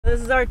This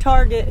is our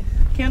target.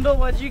 Kendall,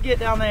 what'd you get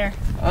down there?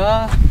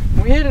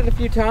 We hit it a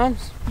few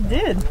times. You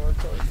did.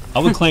 I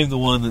would claim the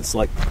one that's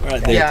like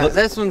right there. Yeah,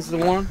 this one's the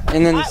one.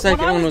 And then the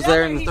second one was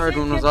there and the third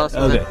one was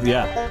also there. Okay,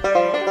 yeah.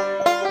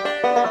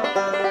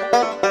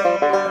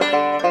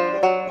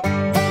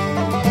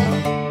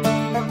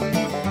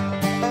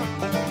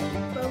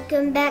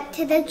 Welcome back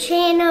to the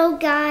channel,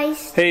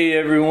 guys. Hey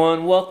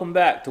everyone, welcome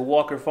back to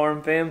Walker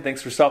Farm Fam.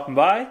 Thanks for stopping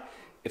by.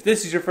 If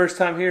this is your first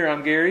time here,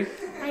 I'm Gary.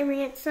 I'm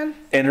Ransom.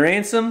 And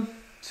Ransom,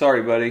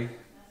 sorry buddy,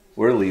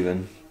 we're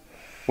leaving.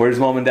 Where's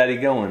Mom and Daddy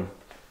going?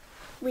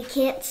 We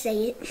can't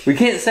say it. We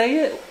can't say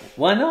it?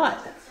 Why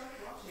not?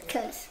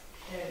 Because.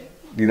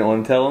 You don't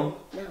want to tell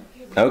them?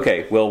 No.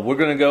 Okay, well we're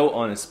going to go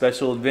on a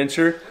special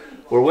adventure.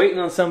 We're waiting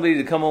on somebody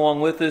to come along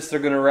with us. They're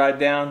going to ride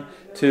down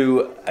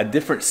to a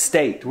different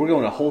state. We're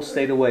going a whole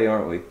state away,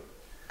 aren't we?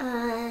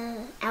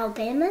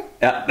 Alabama?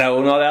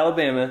 No, not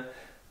Alabama.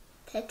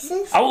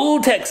 Texas?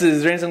 Oh,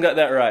 Texas. Ransom got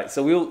that right.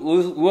 So we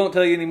won't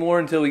tell you anymore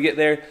until we get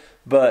there.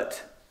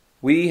 But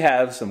we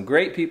have some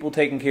great people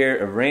taking care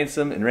of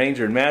Ransom and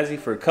Ranger and Mazzy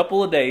for a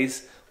couple of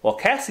days while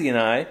Cassie and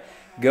I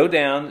go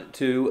down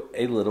to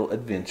a little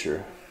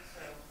adventure.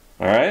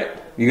 All right?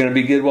 You going to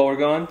be good while we're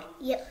gone?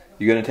 Yep.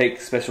 You're going to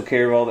take special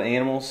care of all the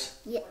animals?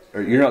 Yep.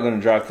 Or you're not going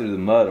to drive through the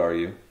mud, are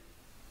you?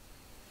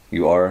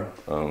 You are?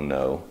 Oh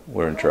no,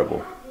 we're in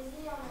trouble.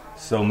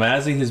 So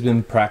Mazzy has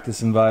been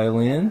practicing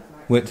violin.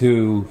 Went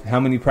to how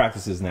many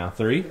practices now?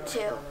 3? 2.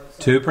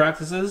 2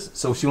 practices?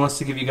 So she wants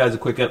to give you guys a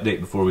quick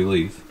update before we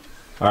leave.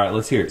 Alright,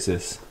 let's hear it,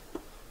 sis.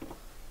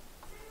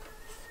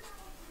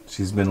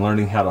 She's been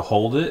learning how to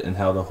hold it and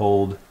how to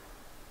hold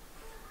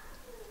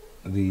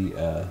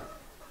the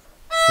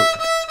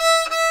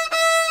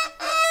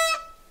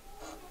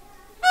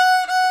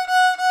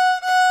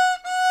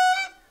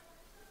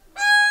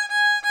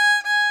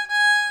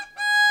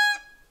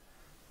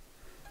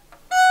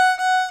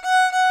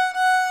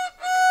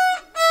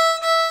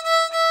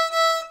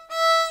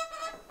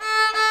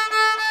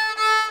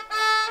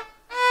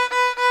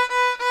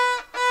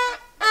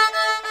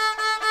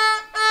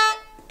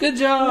Good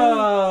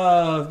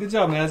job! Good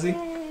job, Mazzy.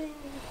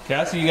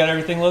 Cassie, you got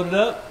everything loaded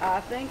up?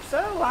 I think so.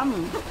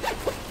 I'm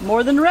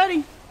more than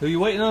ready. Who are you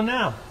waiting on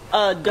now?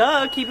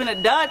 Doug, keeping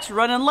it Dutch,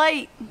 running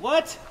late.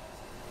 What?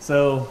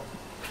 So,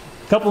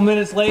 a couple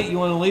minutes late, you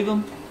want to leave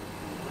him?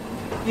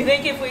 You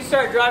think if we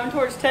start driving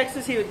towards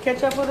Texas, he would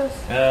catch up with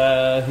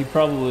us? He'd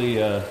probably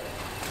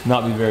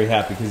not be very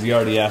happy because he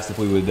already asked if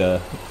we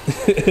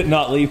would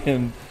not leave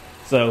him.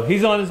 So,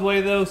 he's on his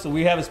way though, so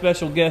we have a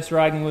special guest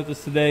riding with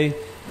us today.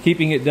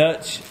 Keeping it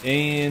Dutch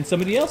and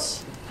somebody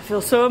else. I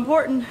feel so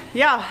important.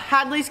 Yeah,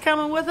 Hadley's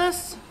coming with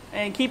us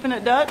and keeping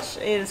it Dutch,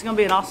 and it's going to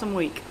be an awesome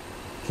week.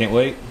 Can't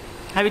wait.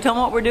 Have you told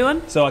him what we're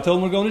doing? So I told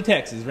him we're going to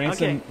Texas.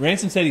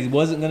 Ransom said he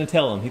wasn't going to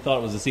tell him. He thought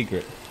it was a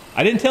secret.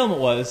 I didn't tell him it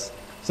was.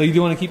 So you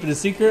do want to keep it a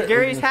secret?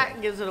 Gary's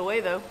hat gives it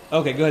away though.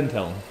 Okay, go ahead and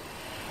tell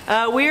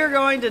him. We are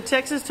going to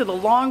Texas to the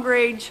long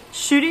range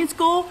shooting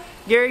school.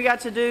 Gary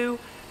got to do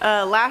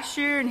last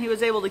year, and he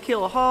was able to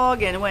kill a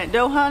hog and went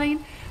doe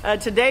hunting.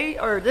 Today,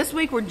 or this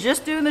week, we're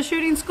just doing the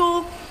shooting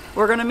school.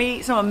 We're going to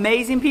meet some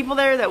amazing people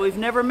there that we've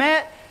never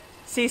met,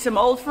 see some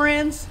old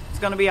friends. It's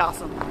going to be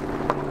awesome.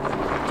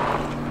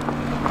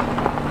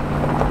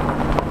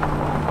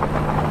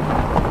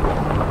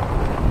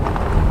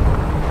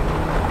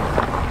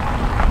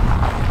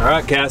 All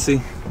right,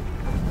 Cassie.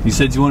 You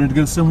said you wanted to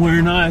go somewhere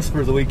nice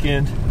for the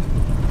weekend.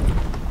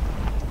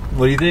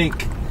 What do you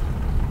think?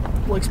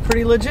 Looks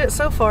pretty legit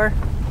so far.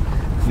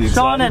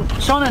 Sean and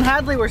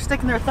Hadley were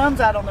sticking their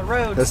thumbs out on the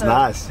road. That's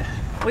nice.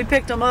 We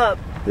picked them up.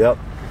 Yep.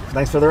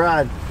 Thanks for the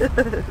ride.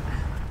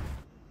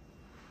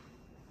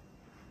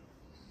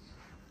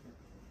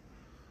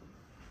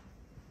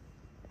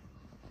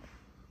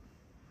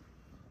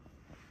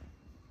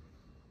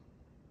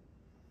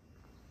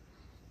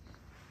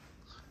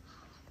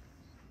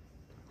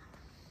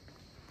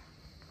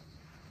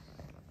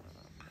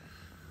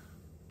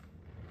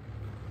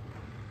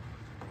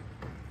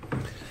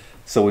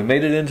 So we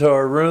made it into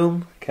our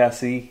room.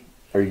 Cassie,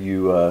 are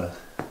you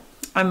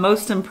I'm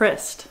most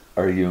impressed.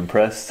 Are you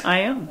impressed? I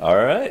am. All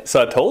right. So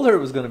I told her it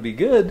was going to be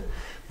good,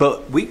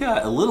 but we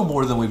got a little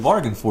more than we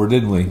bargained for,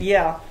 didn't we?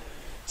 Yeah.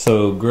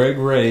 So Greg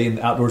Ray and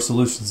Outdoor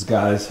Solutions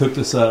guys hooked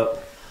us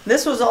up.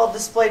 This was all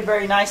displayed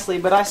very nicely,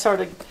 but I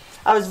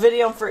was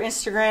videoing for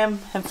Instagram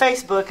and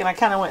Facebook, and I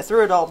kind of went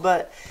through it all,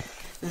 but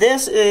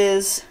this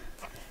is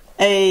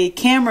a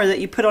camera that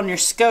you put on your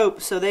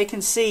scope so they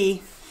can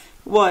see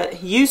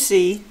what you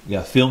see.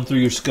 Yeah, film through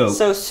your scope.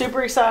 So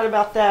super excited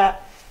about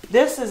that.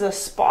 This is a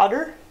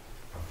spotter.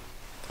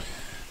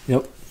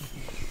 Yep.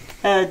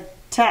 A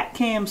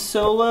TacCam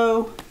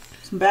Solo,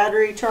 some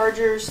battery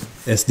chargers.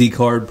 SD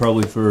card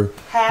probably for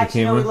hats. the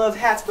camera. You know we love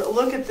hats, but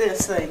look at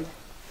this thing.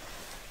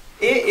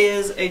 It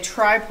is a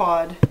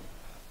tripod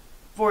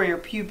for your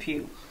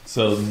pew-pew.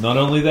 So not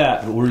only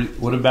that, but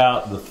what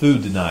about the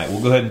food tonight?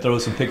 We'll go ahead and throw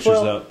some pictures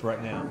up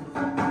right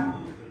now.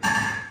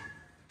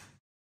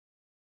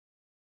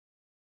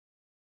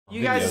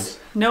 You guys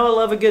know I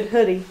love a good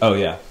hoodie. Oh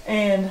yeah.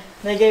 And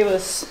they gave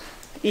us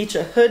each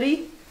a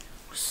hoodie,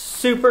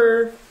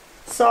 super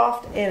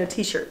soft, and a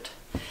t-shirt.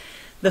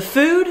 The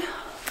food,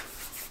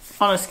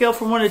 on a scale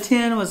from 1 to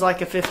 10, was like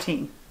a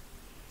 15.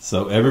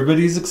 So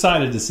everybody's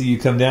excited to see you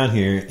come down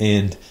here,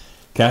 and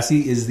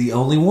Cassie is the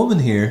only woman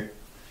here.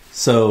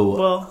 So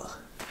Well,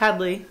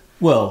 Hadley.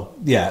 well,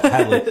 yeah,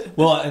 Hadley.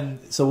 Well, and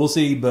so we'll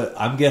see. But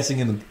I'm guessing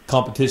in the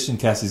competition,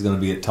 Cassie's going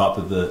to be at top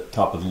of the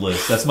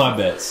list. That's my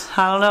bets.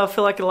 I don't know, I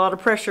feel like a lot of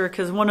pressure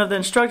because one of the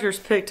instructors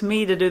picked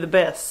me to do the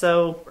best.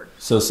 So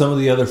some of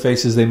the other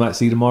faces they might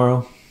see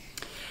tomorrow.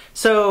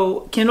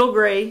 So Kendall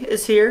Gray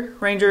is here.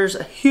 Ranger's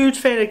a huge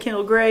fan of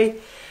Kendall Gray.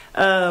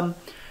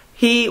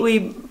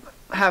 We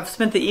have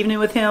spent the evening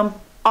with him.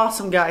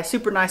 Awesome guy,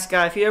 super nice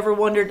guy. If you ever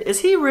wondered,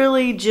 is he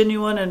really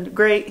genuine and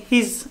great?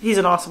 He's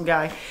an awesome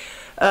guy.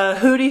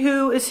 Hootie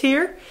Hoo is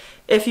here.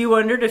 If you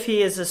wondered if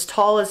he is as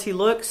tall as he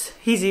looks,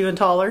 he's even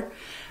taller.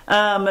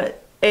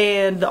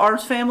 And the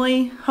Arms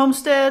Family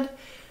Homestead,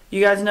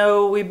 you guys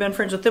know we've been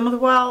friends with them for a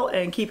while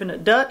and keeping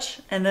it Dutch.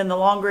 And then the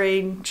Long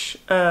Range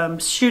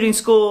Shooting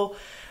School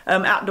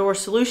Outdoor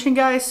Solution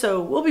guys.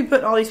 So we'll be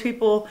putting all these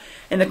people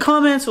in the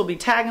comments. We'll be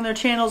tagging their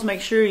channels.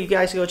 Make sure you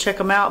guys go check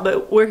them out.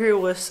 But we're here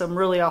with some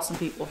really awesome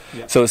people.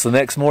 Yeah. So it's the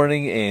next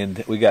morning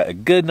and we got a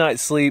good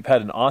night's sleep,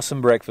 had an awesome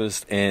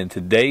breakfast, and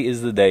today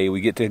is the day we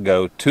get to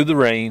go to the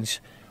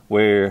range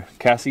where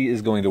Cassie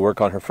is going to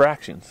work on her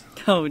fractions.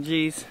 Oh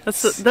geez,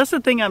 that's the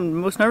thing I'm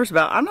most nervous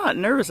about. I'm not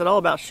nervous at all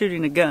about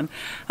shooting a gun.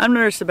 I'm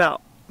nervous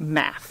about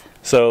math.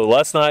 So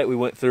last night we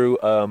went through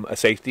a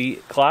safety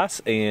class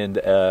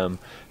and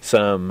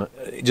some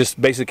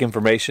just basic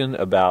information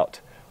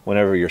about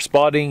whenever you're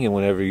spotting and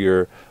whenever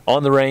you're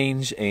on the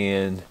range,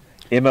 and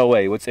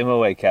MOA. What's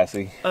MOA,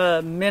 Cassie?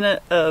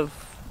 Minute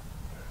of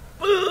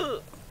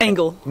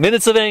angle.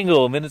 Minutes of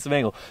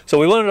angle. So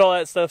we learned all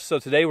that stuff. So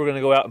today we're going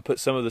to go out and put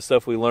some of the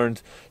stuff we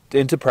learned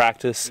into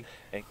practice.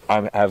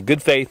 I have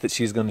good faith that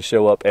she's going to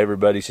show up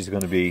everybody. She's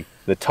going to be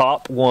the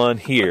top one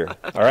here.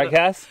 All right,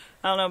 Cass?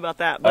 I don't know about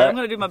that, but I'm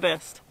going to do my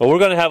best. Well, we're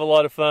going to have a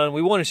lot of fun.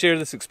 We want to share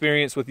this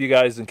experience with you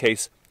guys in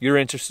case you're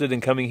interested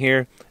in coming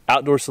here.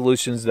 Outdoor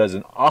Solutions does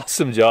an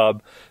awesome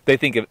job. They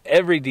think of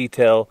every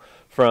detail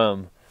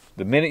from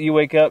the minute you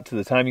wake up to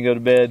the time you go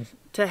to bed.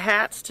 To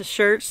hats, to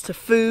shirts, to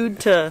food,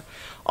 to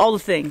all the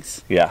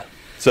things. Yeah.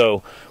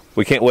 So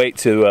we can't wait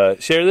to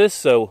share this.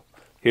 So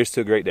here's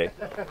to a great day.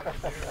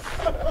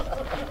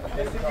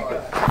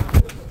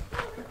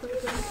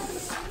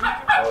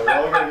 Oh,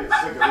 y'all gonna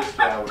get sick of this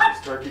guy with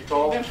his turkey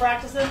call. Been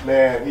practicing?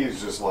 Man,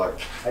 he's just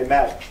like, Hey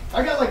Matt,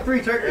 I got like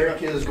 3 turkeys.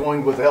 Eric is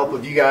going, with the help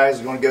of you guys,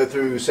 going to go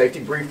through safety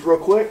brief real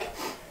quick.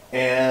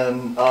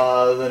 And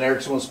then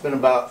Eric's going to spend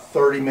about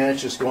 30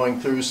 minutes just going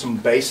through some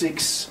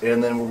basics.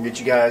 And then we'll get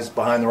you guys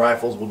behind the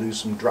rifles. We'll do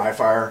some dry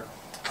fire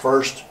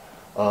first.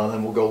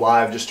 Then we'll go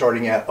live just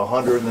starting at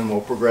 100, and then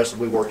we'll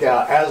progressively work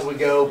out as we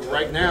go.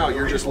 Right now,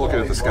 you're just looking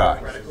at the sky.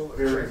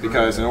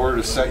 Because in order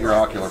to set your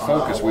ocular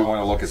focus, we want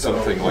to look at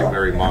something like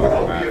very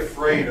monochromatic.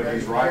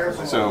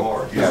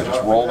 So, yeah,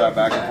 just roll that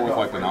back and forth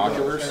like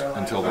binoculars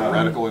until the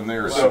reticle in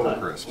there is super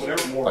crisp.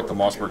 Like the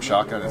Mossberg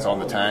shotgun, it's on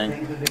the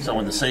tang. So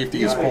when the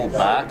safety is pulled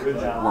back,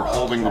 we're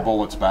holding the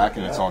bullets back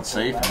and it's on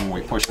safe. And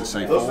when we push the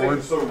safe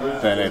forward,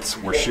 then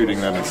we're shooting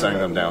them and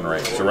sending them down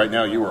range. So right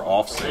now, you are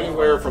off safe.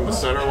 Anywhere from the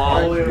center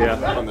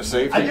line. From the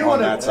safety on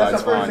that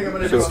side's fine.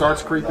 If it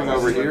starts creeping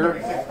over here,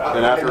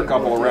 then after a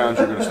couple of rounds,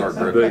 you're going to start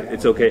gripping. But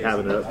it's okay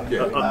having it up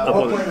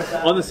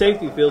on the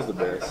safety feels the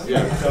best.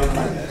 Yeah.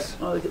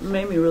 Oh, it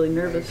made me really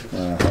nervous.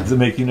 Does it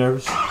make you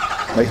nervous?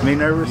 Makes me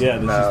nervous? Yeah,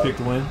 does No. she pick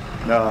to win?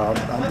 No,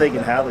 I'm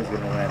thinking Hadley's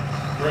going to win.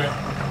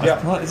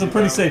 Yeah. Well, it's a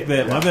pretty safe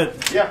bet.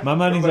 My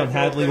money's on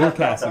Hadley or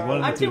Cassie. One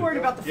of I'm the too two. worried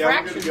about the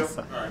fractions.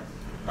 All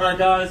right,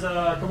 guys,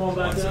 come on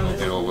back down.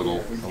 Feel a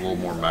little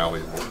more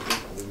malleable.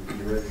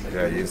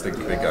 Yeah, you just think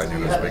the big guy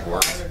knew his big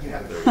work.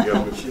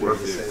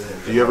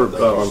 do you ever,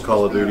 on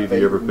Call of Duty, do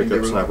you ever pick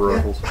up sniper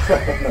rifles?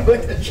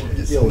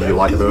 Do you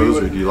like those,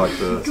 or do you like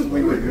the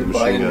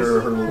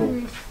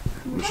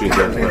machine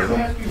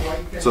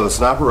guns? So the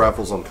sniper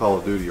rifles on Call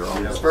of Duty are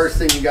always... First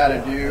thing you got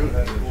to do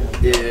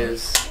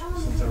is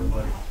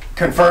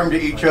confirm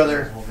to each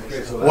other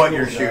what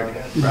you're shooting,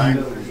 right?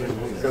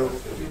 So,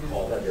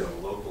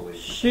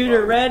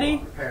 Shooter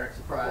ready?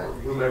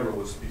 Whomever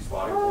was speed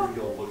spotting,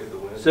 you'll look at the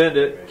window. Send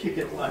it. kick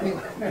it like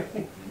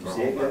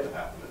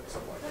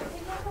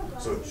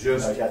So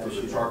just for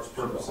the charts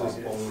purposes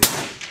only.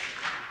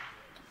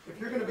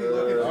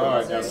 All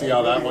right, now see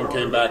how that one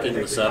came back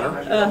into the center?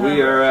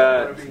 We are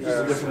at...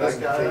 That's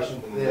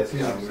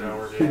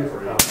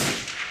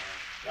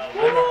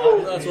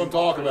what I'm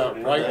talking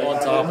about, right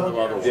on top of the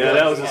other one. Yeah,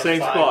 that was the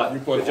same spot. You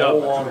put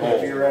hole on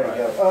hole.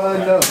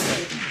 No.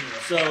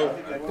 So,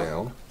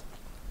 down.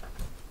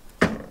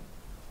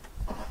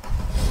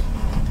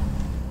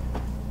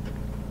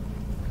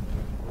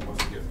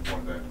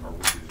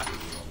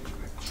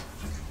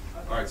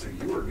 Alright, so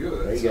you were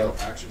good. There you go.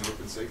 Action,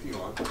 open, safety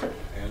on,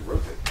 and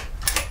rotate.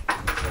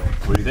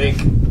 What do you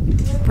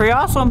think? Pretty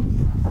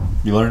awesome.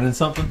 You learning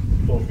something?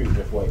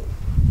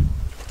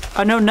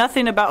 I know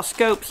nothing about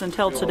scopes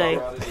until today.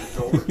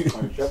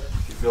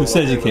 Who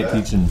says you can't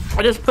teach them?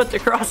 I just put the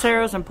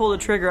crosshairs and pull the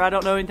trigger. I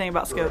don't know anything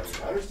about scopes.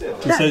 Who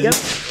says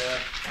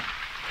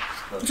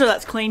I'm sure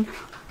that's clean.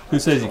 Who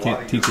says you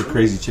can't teach a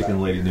crazy chicken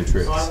lady new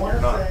tricks?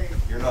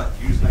 You're not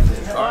using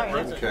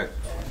it. Okay.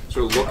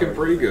 So looking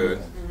pretty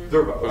good,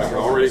 but I can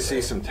already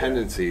see some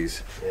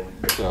tendencies.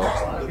 So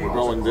we're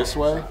going this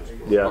way,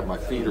 but my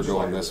feet are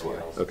going this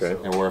way. Okay.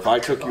 And where if I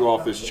took you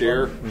off this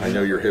chair, I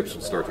know your hips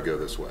would start to go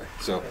this way.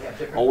 So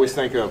always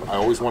think of, I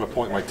always want to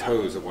point my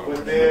toes at what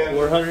I'm doing.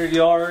 400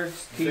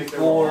 yards,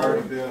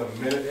 T4,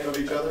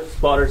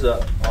 spotters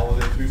up.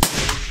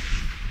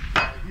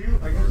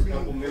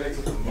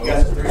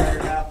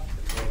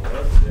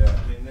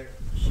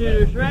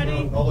 Shooters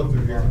ready.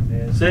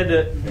 Send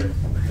it.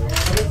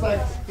 It's like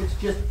it's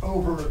just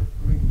over.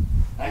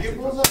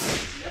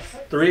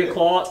 3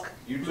 o'clock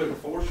You took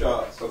 4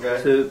 shots.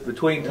 Okay. to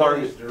between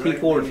target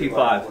T4 and T5.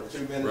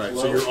 Right,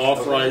 so you're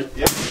off right.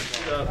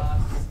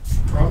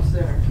 From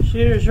center.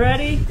 Shooters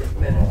ready.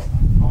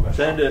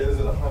 Send it.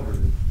 1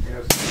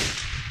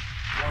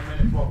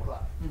 minute, 12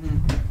 o'clock.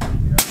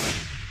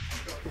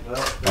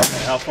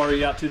 Okay, how far are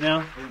you out to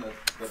now?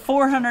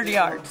 400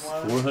 yards.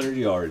 400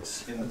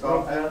 yards. In the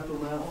top half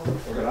on that one.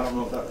 Okay, I don't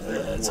know if that was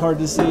there. It's hard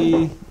to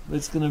see.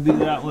 It's going to be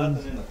that one.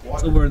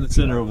 Somewhere in the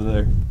center over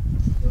there.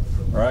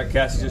 All right,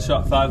 Cassie just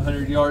shot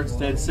 500 yards,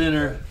 dead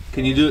center.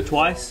 Can you do it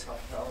twice?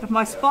 If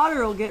my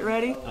spotter will get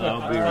ready.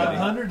 I'll be ready.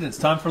 500. It's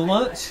time for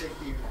lunch.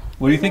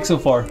 What do you think so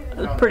far?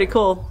 It's pretty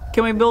cool.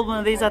 Can we build one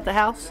of these at the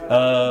house?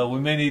 We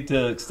may need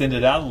to extend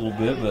it out a little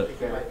bit, but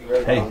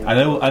hey, I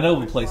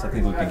know a place I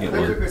think we can get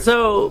one.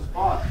 So,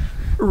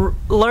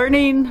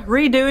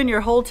 redoing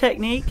your whole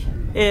technique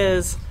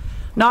is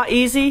not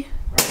easy,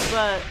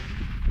 but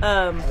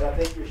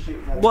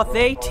what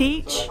they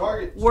teach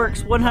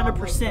works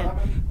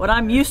 100%. What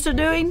I'm used to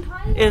doing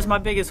is my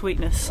biggest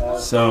weakness.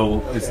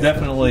 So it's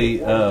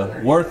definitely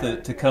worth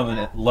it to come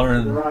and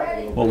learn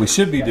what we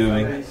should be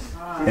doing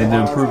and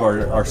to improve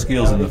our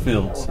skills in the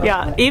field. So.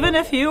 Yeah, even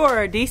if you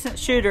are a decent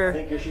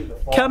shooter,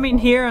 coming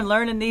here and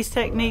learning these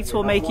techniques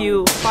will make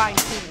you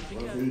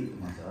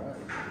fine-tuned.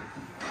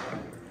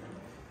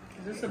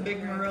 Is this a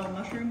big morel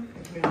mushroom?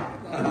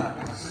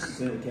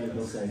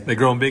 They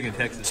grow them big in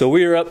Texas. So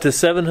we are up to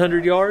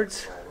 700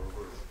 yards.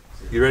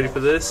 You ready for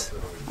this?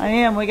 I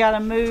am. We got to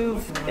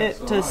move it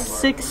to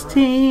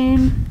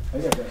 16.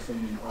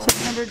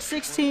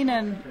 616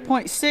 and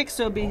 0.6,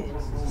 so it'll be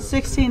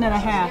 16 and a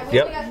half.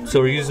 Yep. So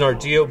we're using our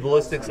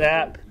GeoBallistics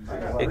app.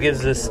 It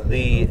gives us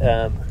the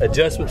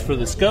adjustments for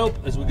the scope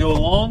as we go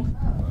along.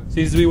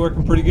 Seems to be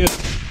working pretty good.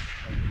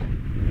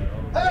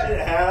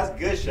 It has.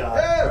 Good shot.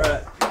 All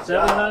right.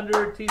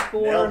 700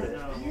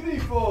 T4.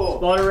 Beautiful.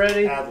 Spotter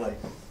ready. Adley.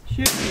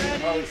 Shoot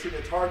ready. Probably see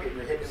the target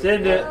you're hitting.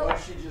 Send it. What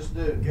did she just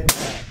do? Good job.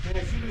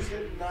 She just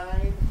hit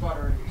 9.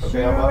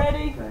 Shooter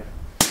ready.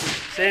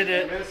 Send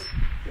it.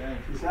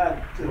 She's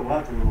had to the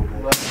left a little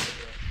bit.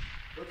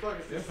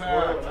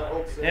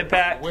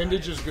 Impact.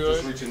 Windage is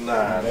good. Reaching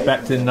 9.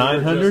 Back to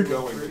 900.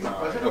 Going to 9.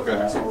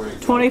 Okay.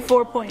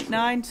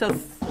 24.9, so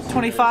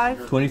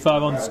 25.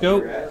 25 on the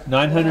scope.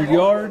 900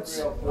 yards.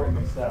 All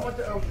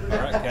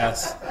right,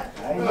 Cass.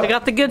 I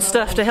got the good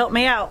stuff to help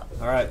me out.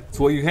 All right, it's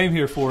what you came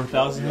here for.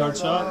 1,000-yard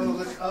shot.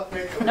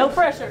 No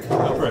pressure.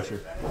 No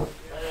pressure.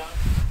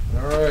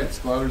 All right,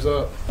 spotters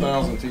up.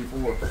 1,000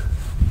 T4.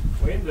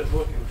 Wind is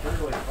looking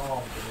fairly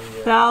calm to me.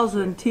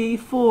 1,000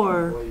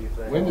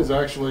 T4. Wind is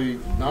actually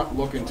not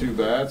looking too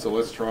bad, so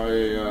let's try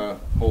a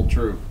hold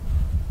true.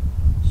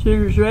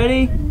 Shooters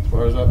ready.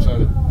 Spotters up,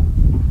 send it.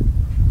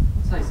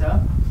 Say so.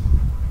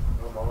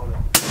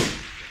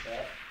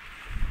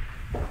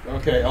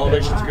 Okay,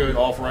 elevation's good.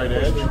 Off right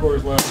edge.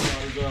 Quarters left.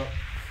 Spotters up.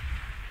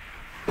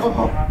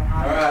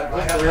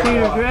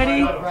 Shooters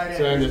ready.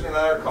 Send it.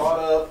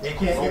 You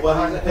can't get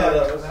behind the head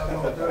of us.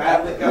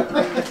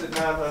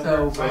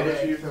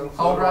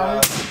 Hold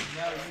right.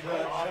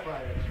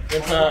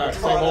 Impact.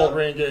 Same hold,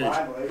 re-engage.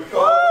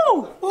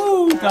 Woo!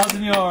 Woo!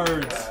 1,000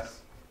 yards.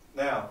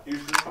 Now,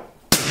 Houston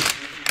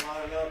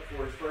lining up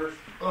for his first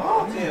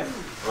attempt.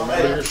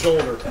 Remember your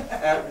shoulder.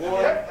 At 1.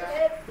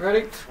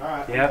 Ready?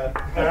 Yep.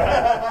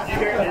 You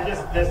hear it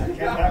just came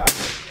back.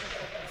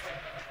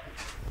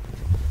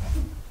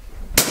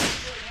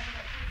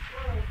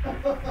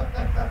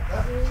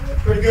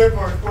 Pretty good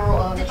for a squirrel,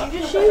 huh? Did you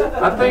just shoot?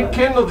 I think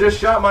Kendall just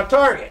shot my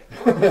target.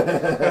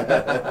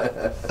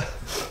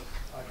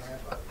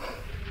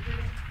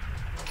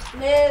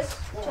 Miss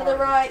to the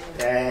right.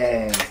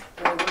 Dang.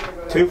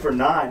 2 for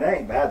 9. That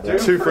ain't bad though.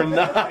 2 for 9.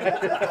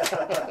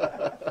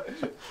 A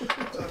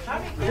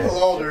little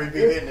older, he'd be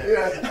hitting it.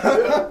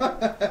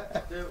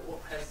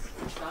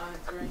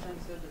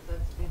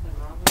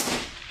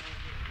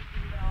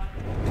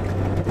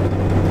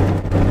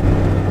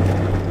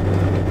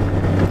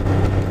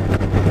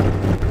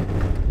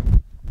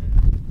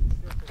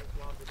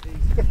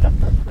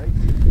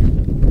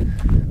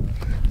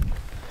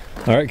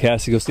 All right,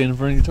 Cassie, go stand in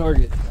front of your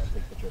target.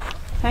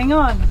 Hang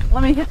on.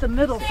 Let me hit the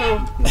middle. So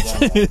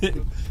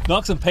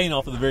Knock some paint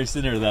off of the very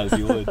center of that if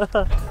you would.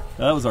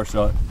 That was our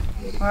shot.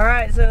 all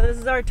right. So this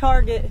is our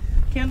target.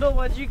 Kendall,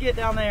 what'd you get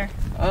down there?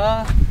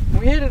 We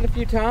We hit it a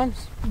few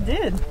times. You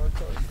did.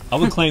 I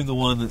would claim the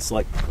one that's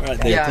like right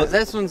there. Yeah,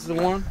 this one's the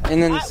one.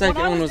 And then the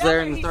second one was there,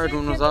 and the third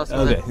one was also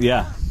Okay, there.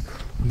 yeah.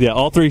 Yeah,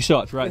 all 3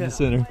 shots right in the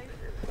center.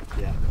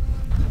 Yeah.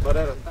 But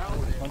at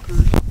 1,000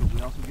 hunters,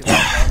 we also get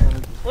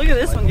 500. Look at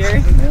this one,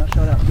 Gary.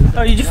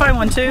 Oh, did you find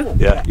one too?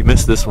 Yeah, you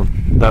missed this one.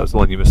 That was the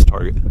one you missed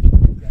target.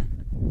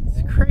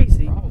 It's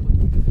crazy.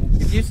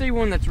 If you see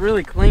one that's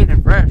really clean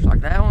and fresh, like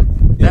that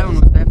one, that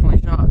one was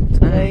definitely shot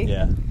today.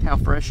 Yeah. How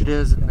fresh it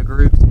is in the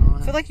groups and all I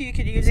that. feel like you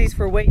could use these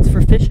for weights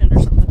for fishing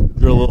or something.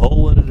 Drill a little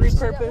hole in it or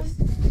something.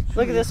 Repurpose.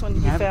 Look at this one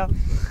you found.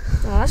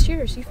 Oh, that's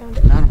yours. You found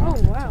it. I don't know.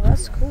 Oh, wow.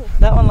 That's cool.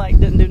 That one like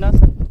didn't do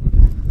nothing.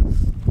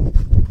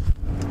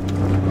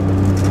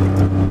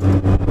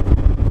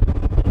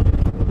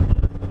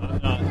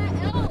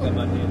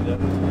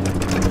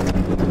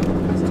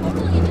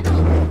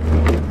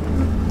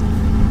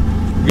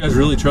 You guys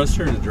really trust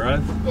her to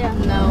drive? Yeah.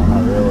 No.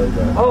 Not really,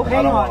 but Oh, hang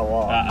I don't on. want to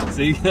walk.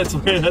 See,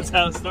 that's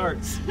how it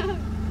starts.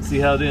 See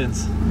how it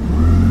ends.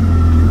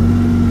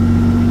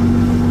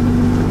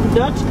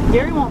 Dutch,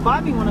 Gary won't buy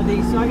me one of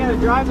these, so I gotta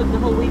drive it the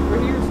whole week for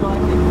here so I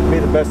can. Be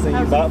the best thing you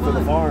have bought some for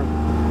the fun.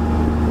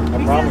 farm.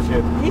 I promise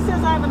you. He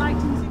says I have a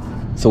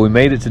 1960. So we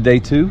made it to day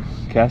 2.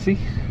 Cassie,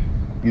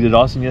 you did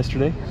awesome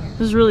yesterday.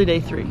 This is really day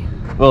 3.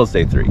 Well, it's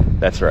day 3.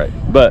 That's right.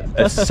 But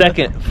a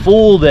second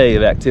full day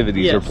of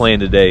activities Yes. are planned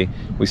today.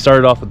 We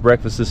started off with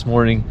breakfast this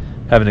morning,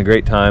 having a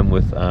great time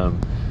with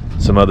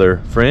some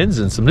other friends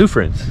and some new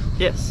friends.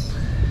 Yes.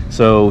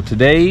 So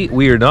today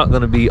we are not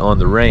going to be on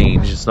the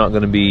range. It's not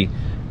going to be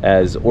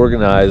as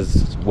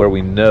organized where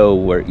we know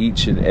where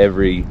each and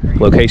every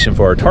location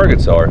for our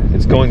targets are.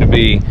 It's going to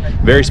be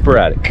very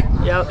sporadic.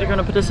 Yeah, they're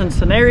gonna put us in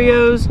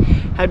scenarios,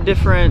 have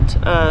different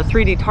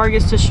 3D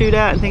targets to shoot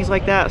at and things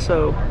like that.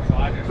 So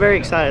very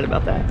excited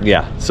about that.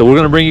 Yeah, so we're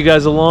going to bring you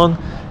guys along,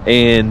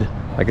 and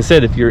like I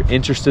said, if you're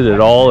interested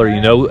at all or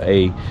you know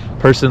a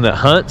person that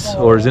hunts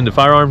or is into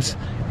firearms,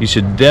 you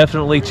should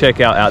definitely check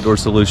out Outdoor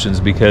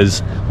Solutions because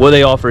what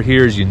they offer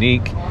here is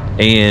unique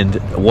and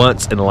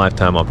once in a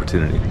lifetime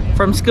opportunity.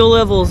 From skill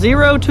level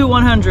 0 to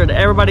 100,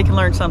 everybody can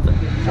learn something.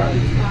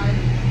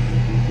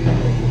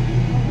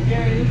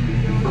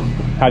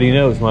 How do you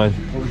know it's mine?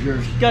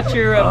 Got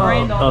your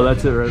brand on. Oh,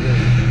 that's it right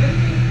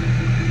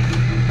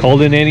there.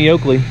 Called in Annie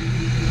Oakley.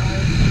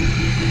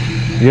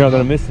 You're not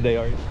going to miss today,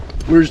 are you?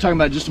 We were just talking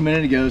about just a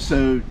minute ago.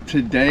 So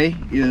today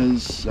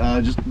is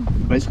just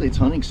basically it's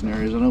hunting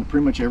scenarios. I know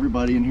pretty much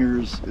everybody in here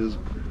is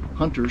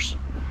hunters.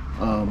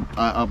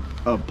 I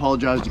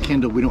apologize to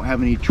Kendall. We don't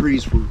have any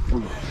trees for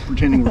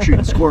pretending we're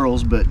shooting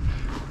squirrels, but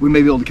we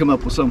may be able to come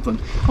up with something.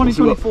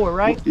 2024,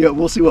 right? Yeah,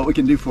 we'll see what we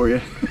can do for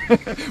you.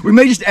 We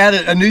may just add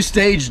a new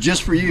stage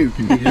just for you.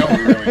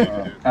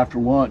 After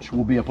lunch,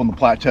 we'll be up on the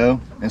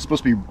plateau, and it's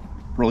supposed to be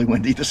really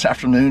windy this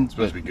afternoon. It's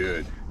supposed to be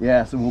good.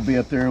 Yeah, so we'll be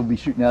up there. We'll be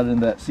shooting out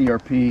into that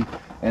CRP,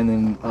 and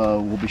then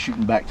we'll be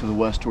shooting back to the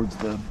west towards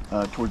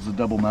the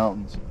Double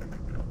Mountains.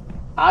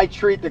 I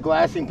treat the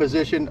glassing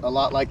position a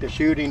lot like the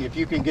shooting. If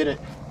you can get it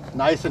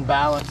nice and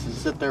balanced and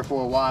sit there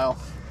for a while,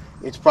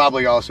 it's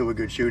probably also a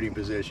good shooting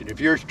position. If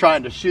you're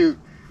trying to shoot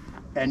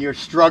and you're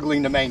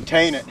struggling to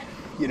maintain it,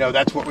 you know,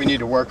 that's what we need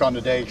to work on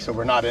today so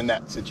we're not in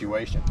that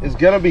situation. It's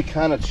gonna be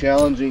kind of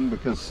challenging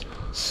because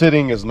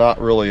sitting is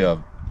not really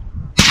the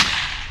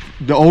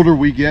older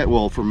we get,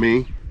 well, for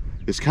me,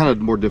 it's kind of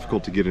more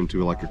difficult to get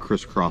into like a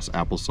crisscross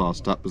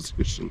applesauce type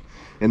position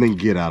and then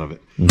get out of it.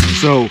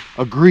 So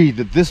agreed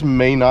that this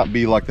may not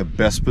be like the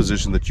best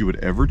position that you would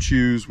ever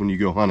choose when you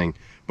go hunting,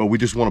 but we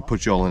just want to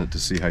put you all in it to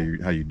see how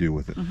you deal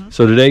with it.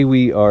 So today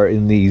we are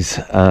in these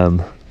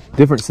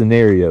different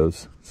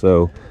scenarios.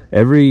 So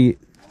every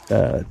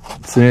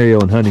scenario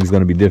in hunting is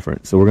going to be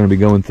different. So we're going to be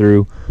going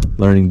through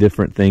learning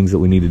different things that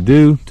we need to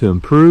do to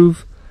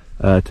improve,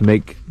 to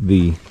make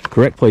the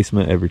correct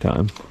placement every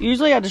time.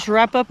 Usually I just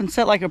wrap up and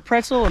set like a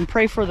pretzel and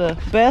pray for the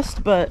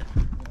best, but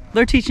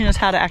they're teaching us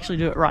how to actually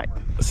do it right.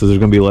 So there's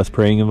going to be less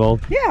praying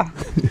involved? Yeah.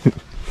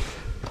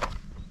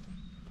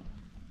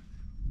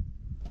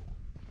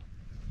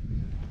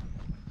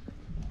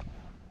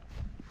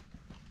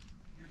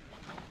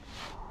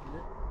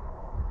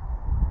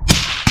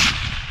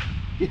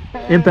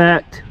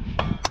 Impact.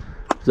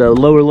 So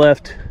lower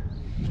left.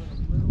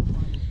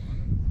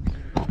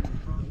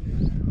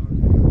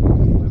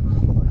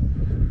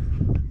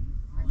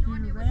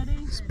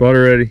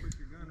 Spotter ready.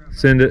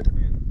 Send it.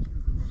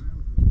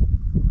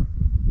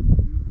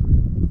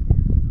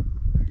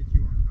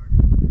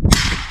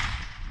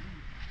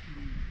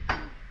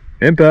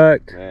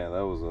 Impact. Man,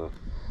 that was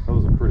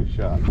a pretty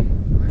shot.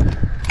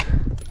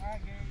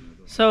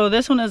 So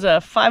this one is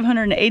a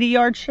 580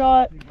 yard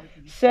shot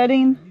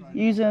setting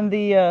using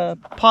the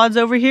pods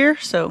over here.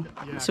 So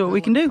let's see what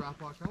we can do.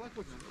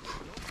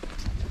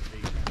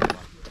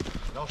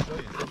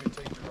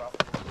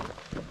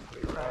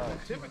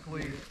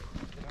 Typically,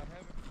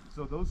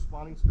 so those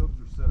spawning scopes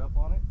are set up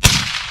on it.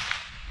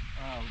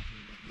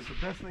 It's the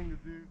best thing to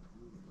do.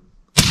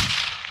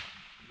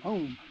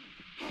 Boom.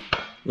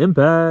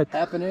 Impact.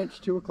 Half an inch,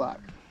 2 o'clock.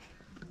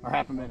 Or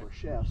half a minute.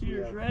 Chefs.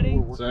 Cheers,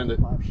 ready? Send it.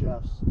 5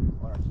 chefs on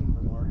our team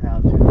that learn how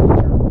to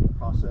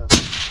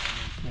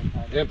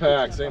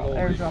Impact, same old.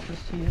 Airdrop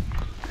this to you.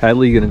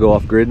 Hadley, you gonna go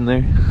off grid in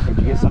there?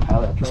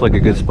 Looks like a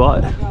good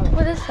spot.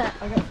 What is that?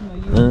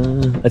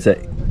 That's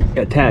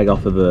a tag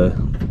off of the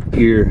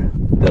ear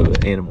of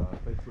an animal.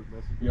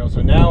 You know,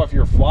 so now if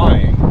you're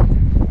flying,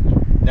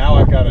 now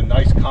I've got a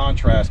nice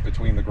contrast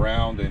between the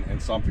ground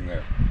and something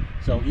there.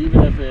 So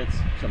even if it's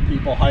some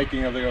people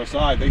hiking on the other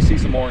side, they see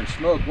some orange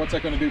smoke, what's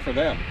that going to do for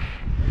them?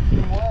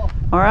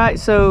 All right,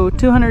 so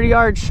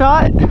 200-yard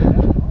shot.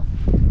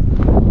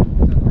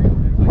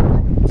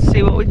 Let's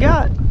see what we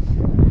got.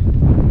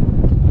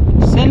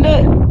 Send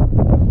it.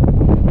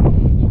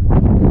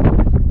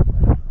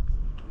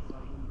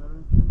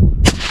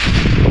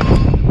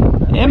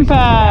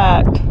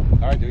 Impact.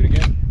 All right, do it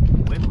again.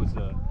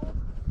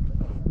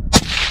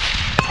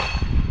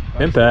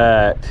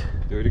 Impact.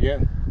 Do it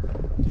again.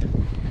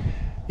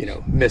 You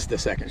know, missed the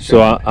second shot.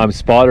 So I'm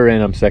spotter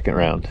and I'm second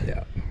round.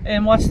 Yeah.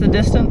 And what's the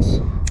distance?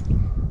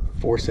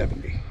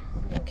 470.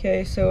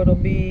 Okay, so it'll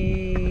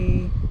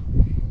be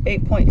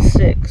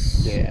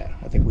 8.6. Yeah,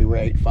 I think we were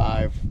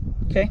 8.5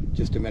 Okay.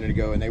 just a minute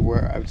ago, and I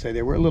would say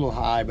they were a little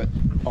high, but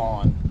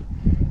on.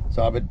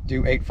 So I would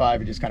do 8.5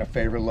 and just kind of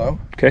favor low.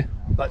 Okay.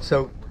 But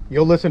so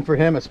you'll listen for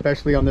him,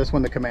 especially on this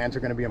one. The commands are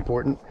going to be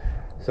important.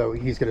 So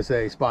he's going to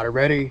say spotter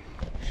ready,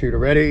 shooter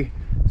ready,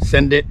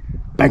 send it,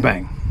 bang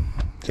bang.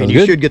 And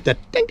you should get that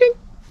ding ding.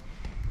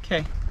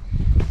 Okay.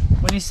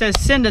 When he says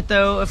send it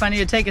though, if I need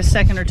to take a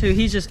second or two,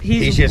 he's just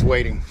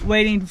waiting.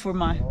 Waiting for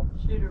my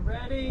shooter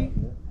ready.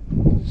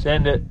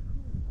 Send it.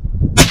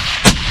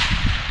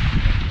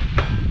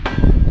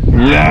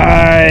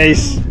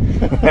 Nice. You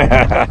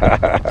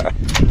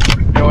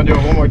want to do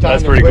it one more time?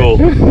 That's pretty cool.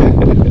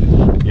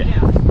 Yeah.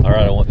 All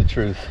right, I want the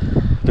truth.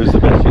 Who's the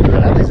best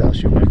shooter? Hadley's out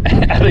shooting.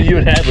 I think you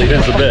and Hadley,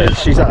 who's the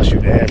best? She's out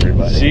shooting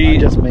everybody.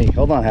 Not just me.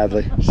 Hold on,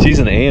 Hadley. She's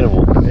an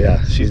animal.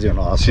 Yeah, she's doing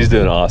awesome. She's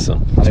doing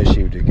awesome. I know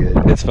she would do good.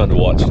 It's fun to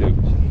watch too. And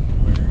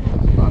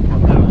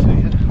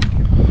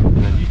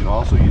then you can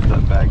also use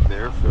that bag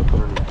there for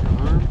burning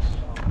your arms.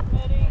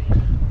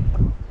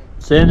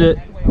 Send it.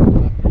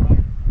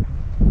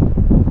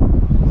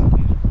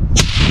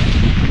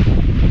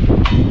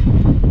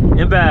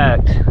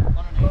 Impact.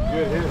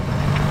 Good hit.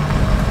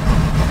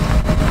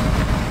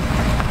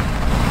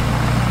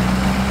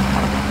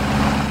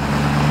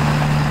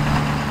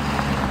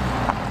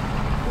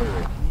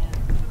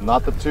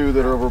 Not the two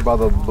that are over by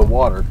the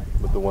water,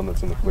 but the one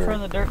that's in the clearing.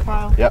 From the dirt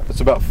pile? Yep, it's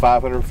about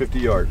 550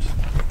 yards.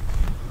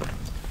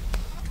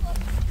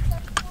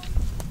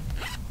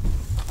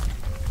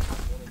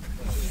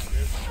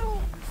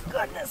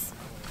 Goodness.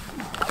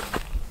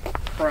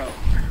 Pro.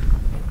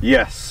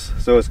 Yes,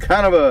 so it's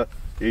kind of a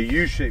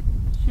U shape.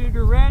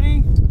 Shooter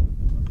ready.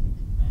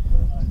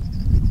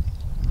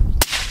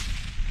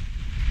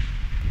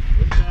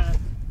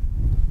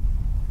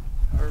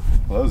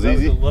 Well, that was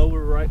easy. The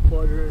lower right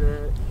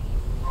quadrant.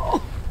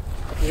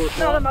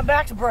 Now that my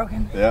back's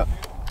broken. Yeah.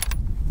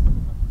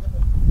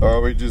 Or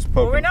are we just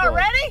poking Are we not fun?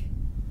 ready?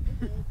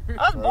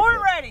 I was born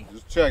ready.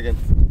 Just checking.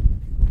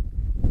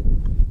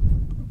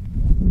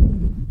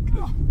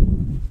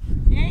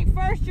 You ain't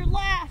first, you're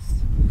last.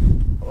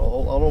 I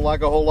don't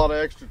like a whole lot of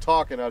extra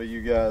talking out of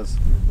you guys.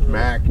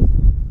 Mac.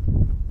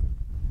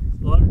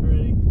 Spotter's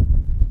ready.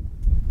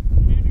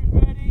 Shooter's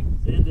ready.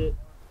 Send it.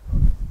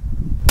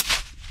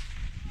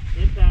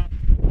 Impact.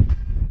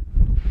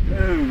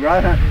 Ooh,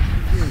 right on.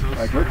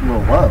 Like, look a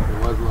little low. It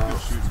was low.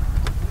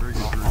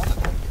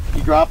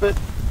 You drop it.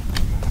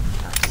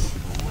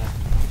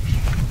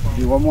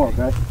 Do one more,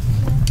 okay?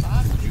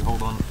 You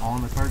hold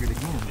on the target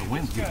again. The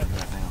wind's getting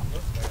right now.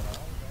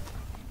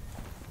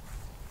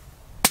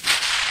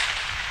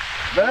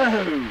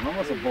 Boom!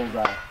 Almost a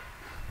bullseye.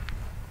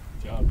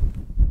 Good job.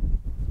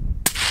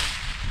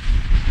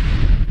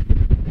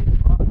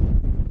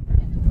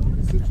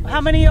 How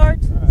many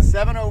yards?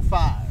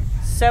 705.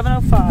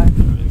 705.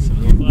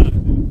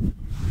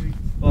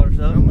 Spotter's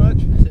up. How much?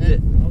 Send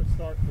it. I would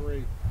start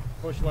 3.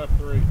 Push left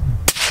 3.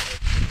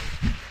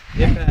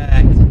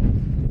 Impact.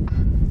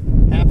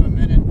 Half a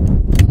minute.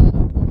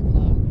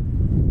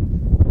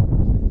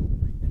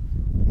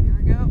 Here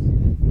we go.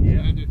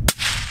 Yeah.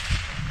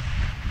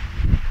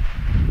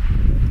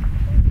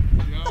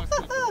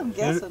 I'm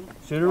guessing.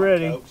 Shooter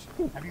ready.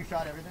 Have you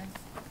shot everything?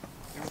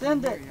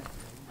 Send it.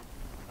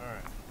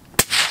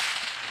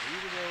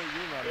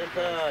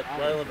 Impact,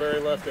 right on the very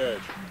left edge.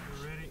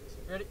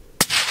 Ready.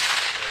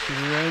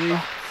 Shooter ready.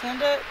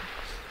 Send it.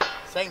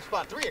 Same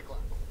spot, 3 o'clock.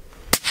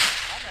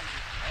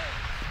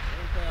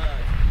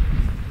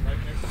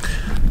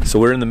 So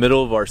we're in the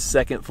middle of our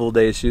second full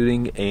day of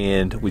shooting,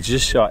 and we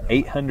just shot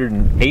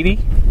 880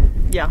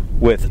 Yeah.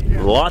 with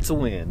lots of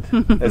wind.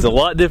 It's a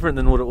lot different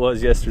than what it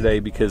was yesterday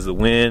because of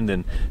the wind,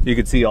 and you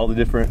could see all the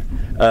different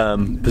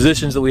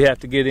positions that we have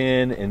to get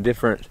in and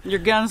different. Your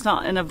gun's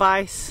not in a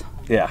vise.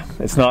 Yeah,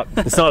 it's not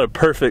a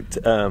perfect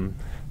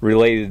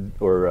related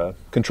or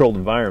controlled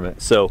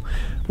environment. So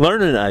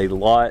learning a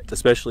lot,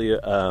 especially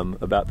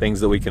about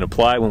things that we can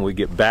apply when we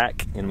get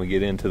back and we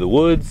get into the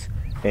woods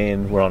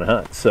and we're on a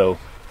hunt. So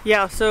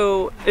Yeah,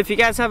 so if you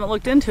guys haven't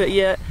looked into it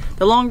yet,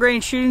 the long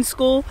range shooting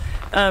school.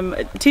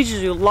 It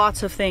teaches you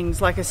lots of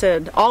things. Like I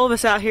said, all of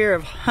us out here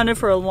have hunted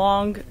for a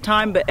long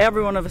time, but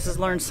every one of us has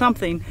learned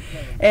something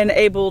and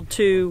able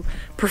to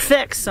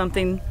perfect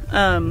something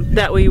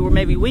that we were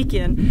maybe weak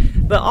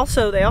in. But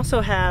also, they also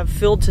have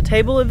field to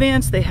table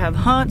events, they have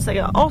hunts, they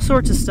got all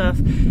sorts of stuff.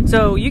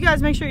 So you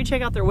guys make sure you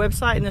check out their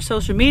website and their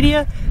social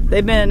media.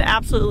 They've been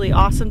absolutely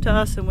awesome to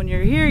us, and when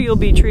you're here, you'll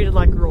be treated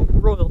like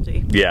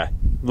royalty. Yeah,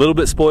 a little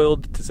bit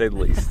spoiled to say the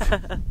least.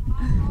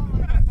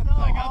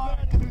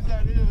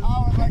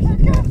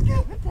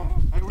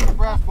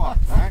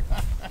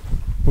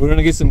 We're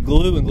gonna get some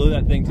glue and glue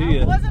that thing to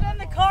you. I wasn't in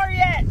the car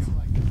yet.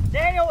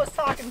 Daniel was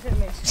talking to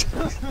me.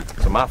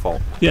 It's my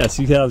fault. Yeah,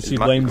 see how she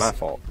blames my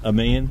fault. a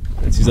man,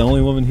 and she's the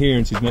only woman here,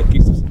 and she's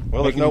keeps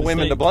Well, there's no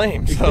women to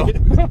blame. So.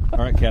 All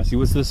right, Cassie,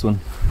 what's this one?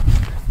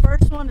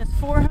 First one is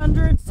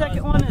 400.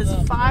 Second one is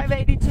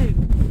 582.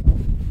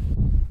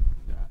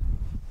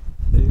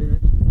 There.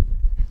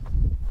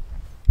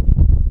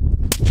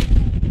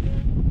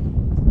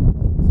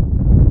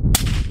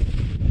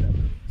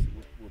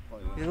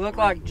 It looked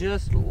like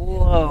just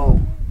low.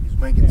 He's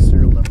making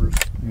serial numbers.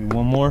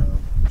 One more.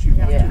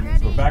 Yeah.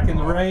 So we're back in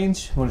the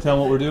range. Want to tell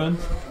them what we're doing?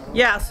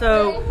 Yeah,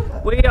 so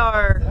we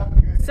are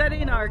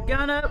setting our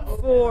gun up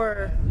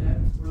for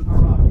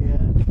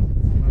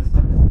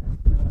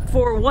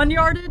 1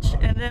 yardage,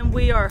 and then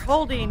we are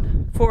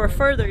holding for a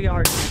further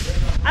yardage.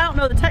 I don't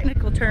know the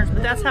technical terms,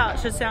 but that's how it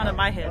should sound in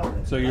my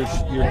head. So you're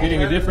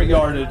getting a different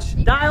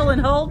yardage. Dial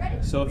and hold.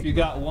 So if you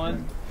got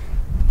one.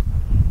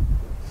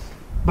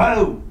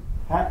 Boom!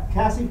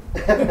 Cassie?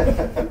 All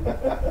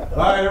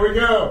right, here we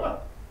go.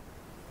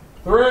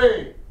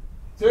 3,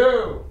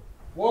 2,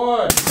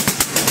 1.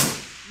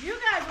 You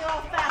guys were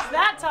all fast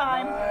that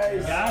time.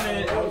 Nice. Got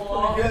it. That was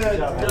pretty good.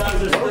 You guys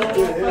are still a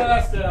little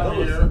fast out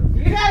here.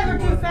 You guys are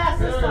too fast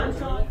this time,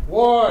 Sean.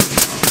 1.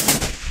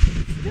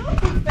 Still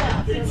too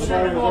fast. Keep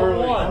shooting on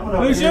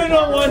 1. Who's shooting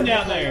on one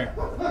down there?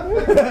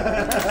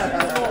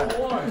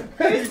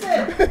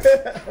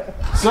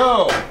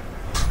 So,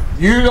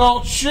 you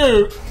don't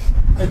shoot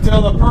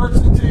until the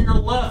person to your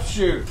left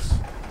shoots.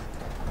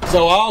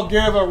 So I'll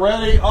give a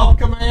ready up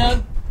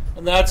command,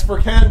 and that's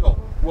for Kendall.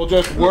 We'll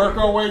just work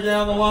our way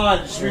down the line.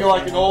 Just be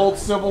like an old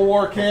Civil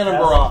War cannon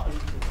barrage.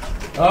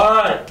 All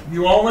right,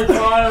 you only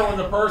fire when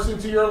the person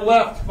to your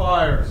left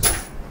fires.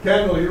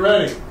 Kendall, you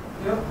ready?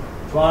 Yep.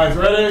 Flies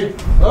ready?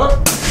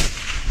 Up.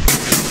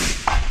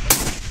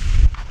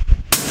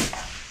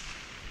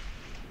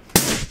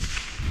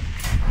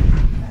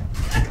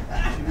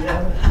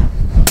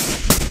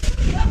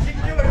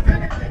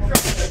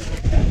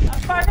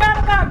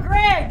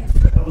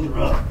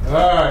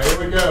 Alright, here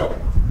we go.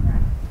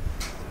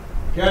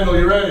 Kendall,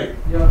 you ready?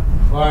 Yeah.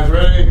 Flies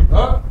ready?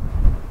 Up.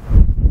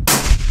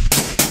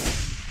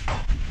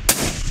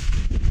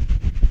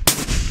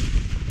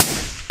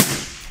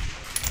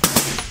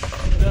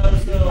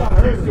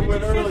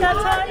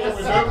 It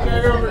was okay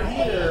over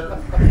here,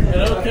 and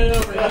okay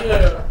over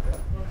here.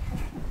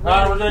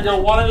 Alright, we're going to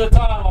go one at a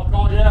time. I'll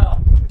call you out.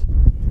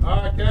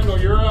 Alright, Kendall,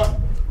 you're up.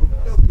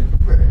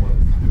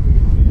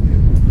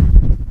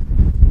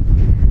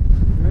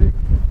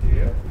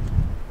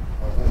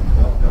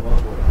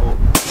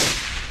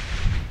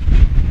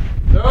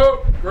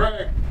 Nope,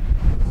 Greg.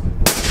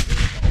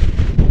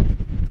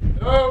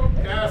 Nope,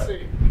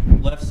 Cassie.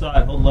 Left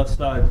side, hold left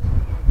side.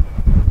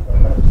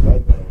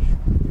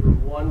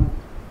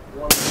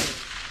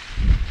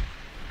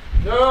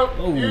 Nope,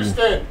 Oh.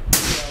 Houston.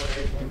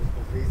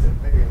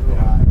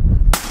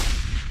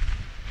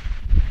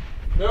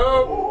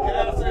 Nope,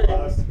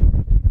 Cassie.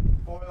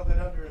 Foiled it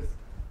under his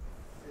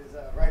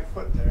right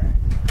foot there.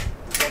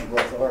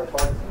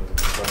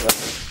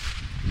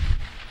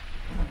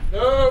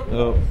 Nope,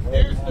 Oh.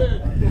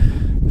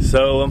 Houston.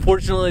 So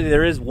unfortunately,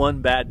 there is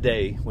one bad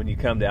day when you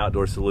come to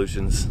Outdoor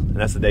Solutions, and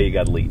that's the day you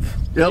got to leave.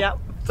 Yep.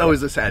 It's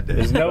always a sad day.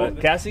 There's no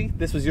Cassie.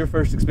 This was your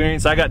first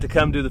experience. I got to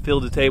come to the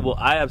field to table.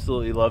 I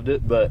absolutely loved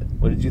it. But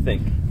what did you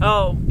think?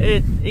 Oh,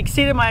 it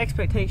exceeded my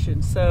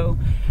expectations. So,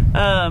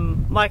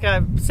 like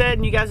I've said,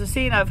 and you guys have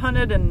seen, I've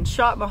hunted and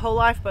shot my whole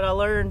life, but I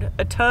learned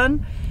a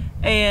ton.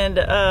 And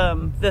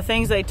the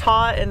things they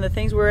taught and the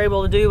things we were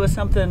able to do was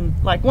something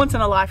like once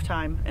in a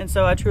lifetime. And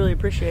so I truly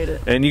appreciate it.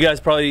 And you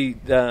guys probably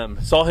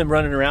saw him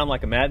running around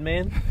like a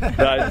madman.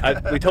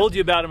 But we told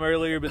you about him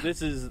earlier, but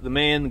this is the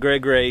man,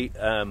 Greg Ray.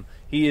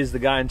 He is the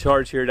guy in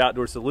charge here at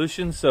Outdoor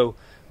Solutions. So,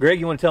 Greg,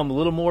 you want to tell him a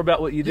little more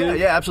about what you do?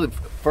 Yeah, absolutely.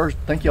 First,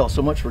 thank you all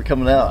so much for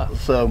coming out.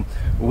 So,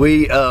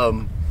 we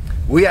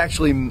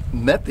actually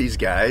met these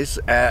guys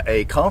at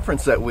a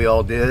conference that we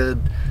all did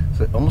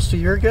almost a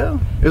year ago.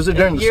 It was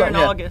during the year summer. in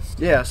August.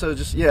 Yeah, so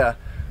just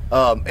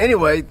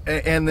anyway,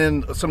 and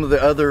then some of the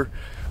other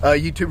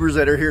YouTubers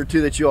that are here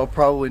too that you all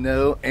probably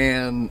know,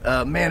 and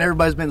man,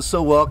 everybody's been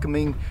so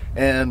welcoming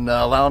and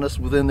allowing us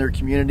within their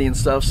community and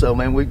stuff. So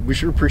man, we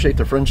sure appreciate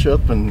the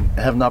friendship and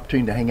having the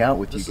opportunity to hang out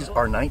with you. This is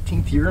our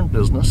 19th year in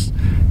business,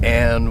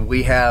 and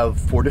we have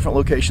 4 different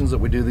locations that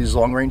we do these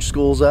long range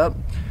schools at.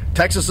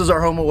 Texas is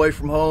our home away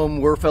from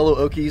home. We're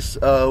fellow Okies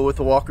with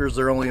the Walkers.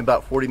 They're only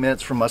about 40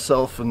 minutes from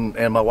myself and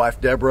my wife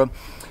Deborah.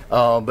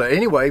 But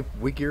anyway,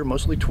 we gear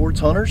mostly towards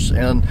hunters,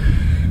 and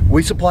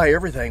we supply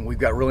everything. We've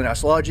got really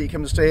nice lodge you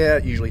come to stay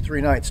at, usually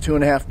 3 nights,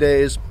 2.5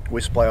 days. We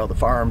supply all the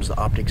firearms, the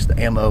optics,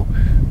 the ammo,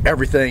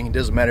 everything. It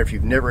doesn't matter if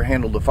you've never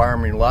handled a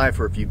firearm in your life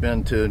or if you've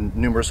been to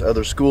numerous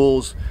other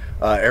schools.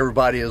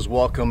 Everybody is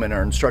welcome, and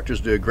our instructors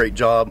do a great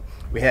job.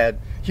 We had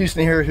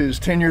Houston here, who's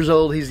 10 years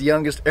old. He's the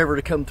youngest ever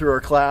to come through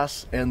our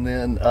class. And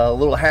then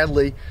little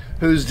Hadley,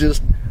 who's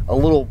just a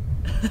little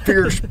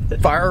fierce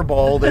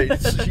fireball.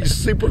 She's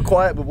super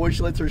quiet, but boy,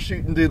 she lets her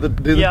shoot and do the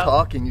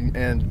talking,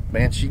 and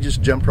man, she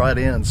just jumped right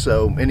in.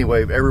 So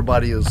anyway,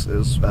 everybody is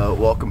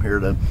welcome here.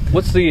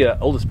 What's the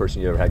oldest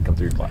person you ever had come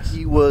through your class?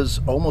 He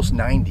was almost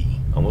 90.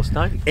 Almost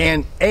 90.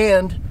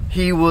 And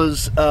he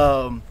was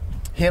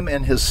him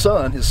and his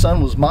son. His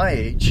son was my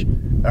age,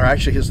 or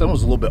actually his son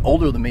was a little bit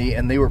older than me,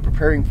 and they were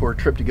preparing for a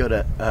trip to go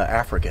to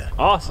Africa.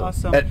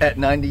 Awesome. At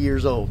 90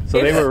 years old.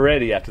 So they were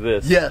ready after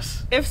this.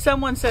 Yes. If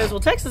someone says, well,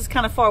 Texas is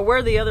kind of far, where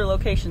are the other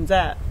locations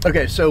at?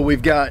 Okay, so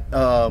we've got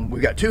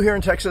 2 here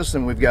in Texas,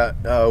 and we've got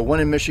 1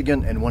 in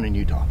Michigan and 1 in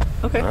Utah.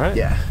 Okay. All right.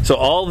 Yeah. So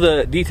all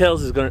the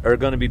details are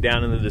going to be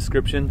down in the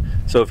description.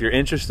 So if you're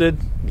interested,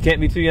 you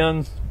can't be too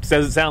young.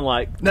 Doesn't sound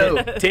like.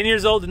 No. 10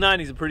 years old to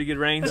 90 is a pretty good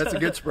range. That's a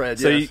good spread.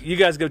 So yes. you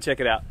guys go check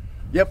it out.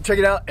 Yep, check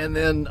it out. And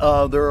then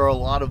there are a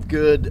lot of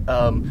good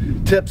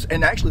tips,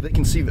 and actually they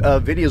can see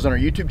videos on our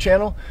YouTube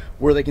channel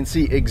where they can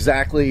see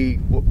exactly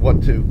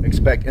what to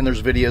expect, and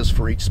there's videos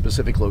for each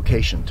specific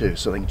location too,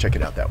 so they can check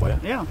it out that way.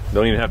 Yeah.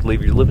 Don't even have to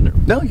leave your living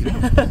room. No, you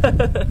don't.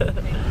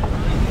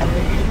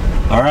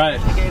 All right.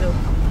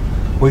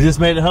 We just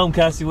made it home,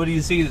 Cassie. What do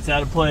you see that's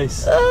out of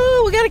place?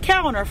 Oh, we got a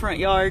cow in our front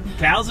yard.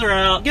 Cows are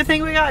out. Good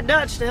thing we got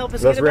Dutch to help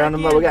us Let's get it back round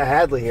them up. in. We got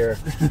Hadley here.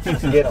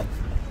 Get him.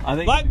 I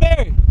think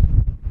Blackberry.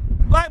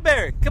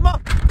 Blackberry, come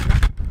on.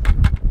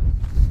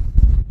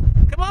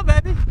 Come on,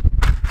 baby.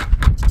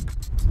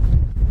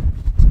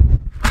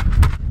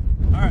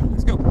 All right,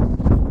 let's go.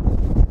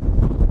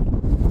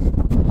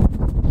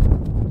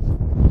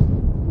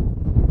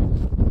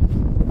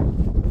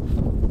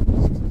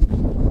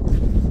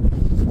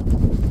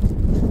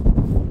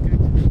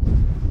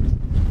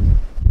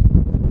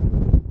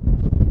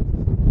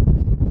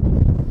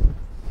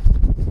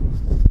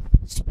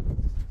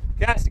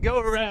 Cassie, go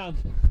around.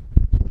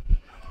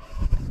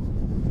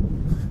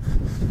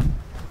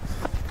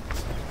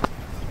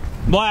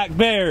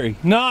 Blackberry,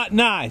 not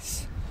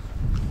nice.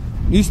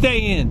 You stay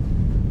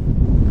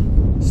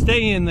in.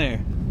 Stay in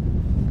there.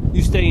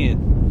 You stay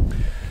in.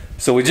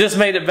 So we just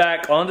made it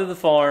back onto the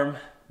farm.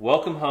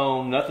 Welcome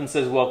home. Nothing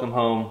says welcome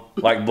home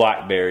like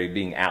Blackberry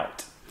being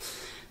out.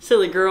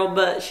 Silly girl,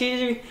 but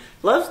she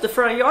loves the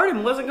front yard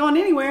and wasn't going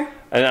anywhere.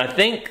 And I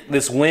think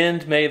this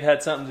wind may have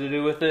had something to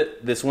do with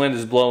it. This wind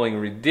is blowing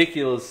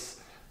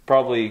ridiculous,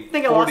 probably I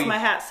think I lost my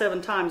hat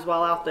 7 times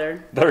while out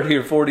there. 30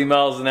 or 40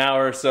 miles an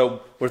hour.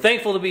 So we're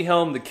thankful to be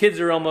home. The kids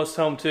are almost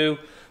home too.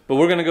 But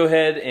we're going to go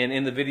ahead and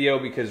end the video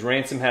because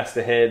Ransom has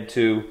to head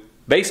to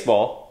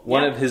baseball.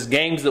 One of his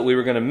games that we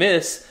were going to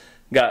miss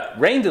got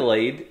rain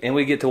delayed, and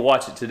we get to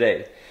watch it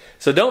today.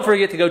 So don't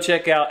forget to go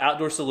check out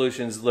Outdoor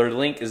Solutions. Their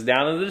link is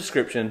down in the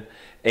description.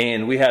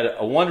 And we had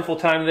a wonderful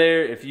time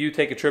there. If you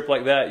take a trip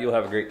like that, you'll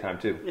have a great time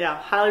too. Yeah,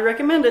 highly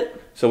recommend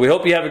it. So we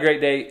hope you have a great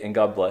day, and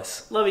God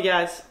bless. Love you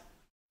guys.